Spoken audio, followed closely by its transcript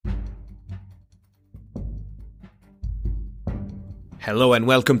Hello and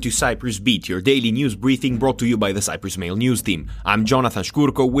welcome to Cyprus Beat, your daily news briefing brought to you by the Cyprus Mail news team. I'm Jonathan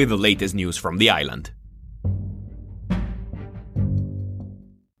Shkurko with the latest news from the island.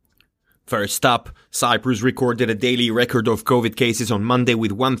 First up, Cyprus recorded a daily record of COVID cases on Monday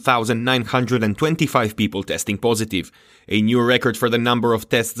with 1,925 people testing positive. A new record for the number of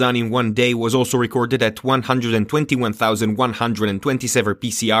tests done in one day was also recorded at 121,127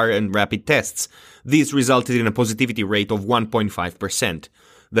 PCR and rapid tests. This resulted in a positivity rate of 1.5%.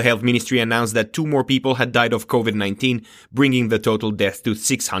 The Health Ministry announced that 2 more people had died of COVID-19, bringing the total deaths to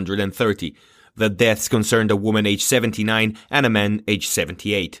 630. The deaths concerned a woman aged 79 and a man aged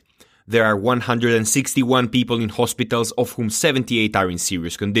 78. There are 161 people in hospitals, of whom 78 are in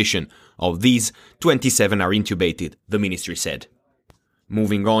serious condition. Of these, 27 are intubated, the ministry said.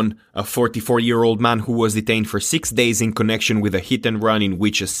 Moving on, a 44-year-old man who was detained for 6 days in connection with a hit-and-run in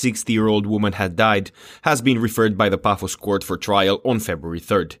which a 60-year-old woman had died has been referred by the Paphos court for trial on February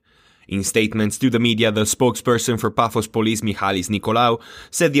 3rd. In statements to the media, the spokesperson for Paphos Police, Michalis Nicolaou,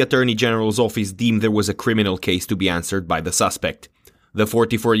 said the Attorney General's office deemed there was a criminal case to be answered by the suspect. The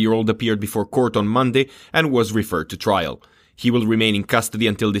 44-year-old appeared before court on Monday and was referred to trial. He will remain in custody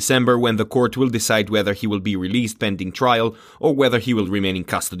until December, when the court will decide whether he will be released pending trial or whether he will remain in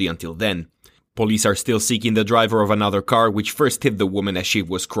custody until then. Police are still seeking the driver of another car which first hit the woman as she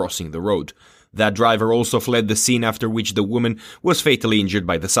was crossing the road. That driver also fled the scene, after which the woman was fatally injured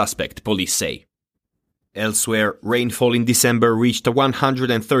by the suspect, police say. Elsewhere, rainfall in December reached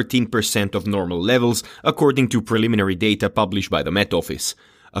 113% of normal levels, according to preliminary data published by the Met Office.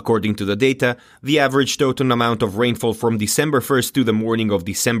 According to the data, the average total amount of rainfall from December 1st to the morning of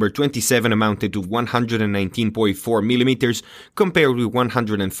December 27 amounted to 119.4 millimeters, compared with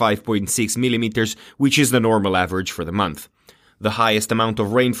 105.6 millimeters, which is the normal average for the month. The highest amount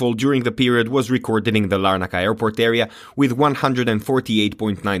of rainfall during the period was recorded in the Larnaca airport area with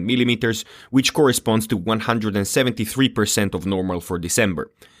 148.9 millimeters, which corresponds to 173% of normal for December.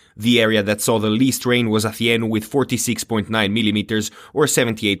 The area that saw the least rain was Athienu with 46.9 millimeters, or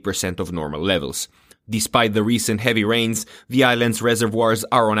 78% of normal levels. Despite the recent heavy rains, the island's reservoirs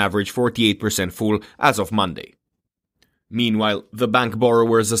are on average 48% full as of Monday. Meanwhile, the Bank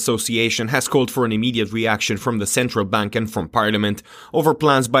Borrowers Association has called for an immediate reaction from the central bank and from Parliament over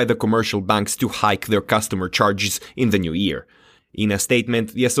plans by the commercial banks to hike their customer charges in the new year. In a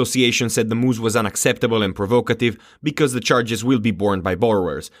statement, the association said the move was unacceptable and provocative because the charges will be borne by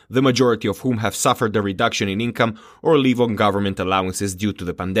borrowers, the majority of whom have suffered a reduction in income or live on government allowances due to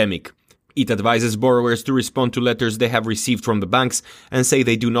the pandemic. It advises borrowers to respond to letters they have received from the banks and say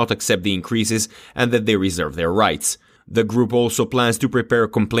they do not accept the increases and that they reserve their rights. The group also plans to prepare a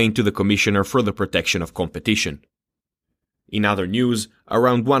complaint to the Commissioner for the Protection of Competition. In other news,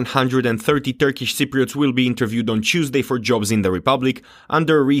 around 130 Turkish Cypriots will be interviewed on Tuesday for jobs in the Republic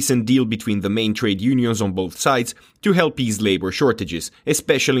under a recent deal between the main trade unions on both sides to help ease labor shortages,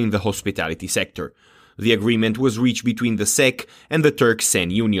 especially in the hospitality sector. The agreement was reached between the SEC and the Turk-Sen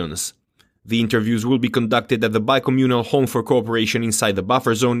unions. The interviews will be conducted at the bicommunal Home for Cooperation inside the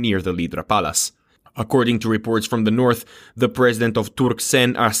buffer zone near the Lidra Palace. According to reports from the north, the president of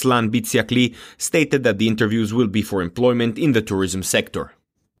Turk-Sen, Arslan Bitsiakli, stated that the interviews will be for employment in the tourism sector.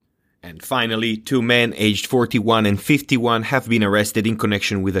 And finally, 2 men aged 41 and 51 have been arrested in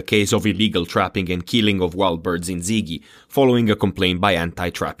connection with a case of illegal trapping and killing of wild birds in Zigi, following a complaint by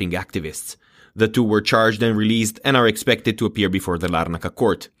anti-trapping activists. The 2 were charged and released and are expected to appear before the Larnaca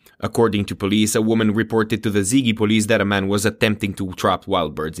court. According to police, a woman reported to the Zigi police that a man was attempting to trap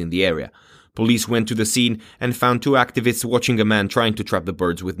wild birds in the area. Police went to the scene and found 2 activists watching a man trying to trap the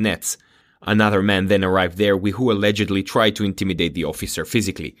birds with nets. Another man then arrived there who allegedly tried to intimidate the officer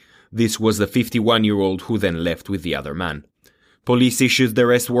physically. This was the 51-year-old who then left with the other man. Police issued the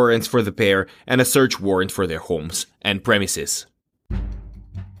arrest warrants for the pair and a search warrant for their homes and premises.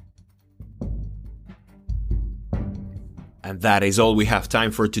 And that is all we have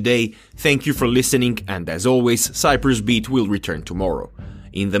time for today. Thank you for listening, and as always, Cyprus Beat will return tomorrow.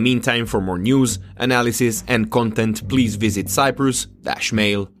 In the meantime, for more news, analysis and content, please visit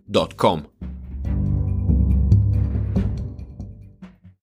cyprus-mail.com.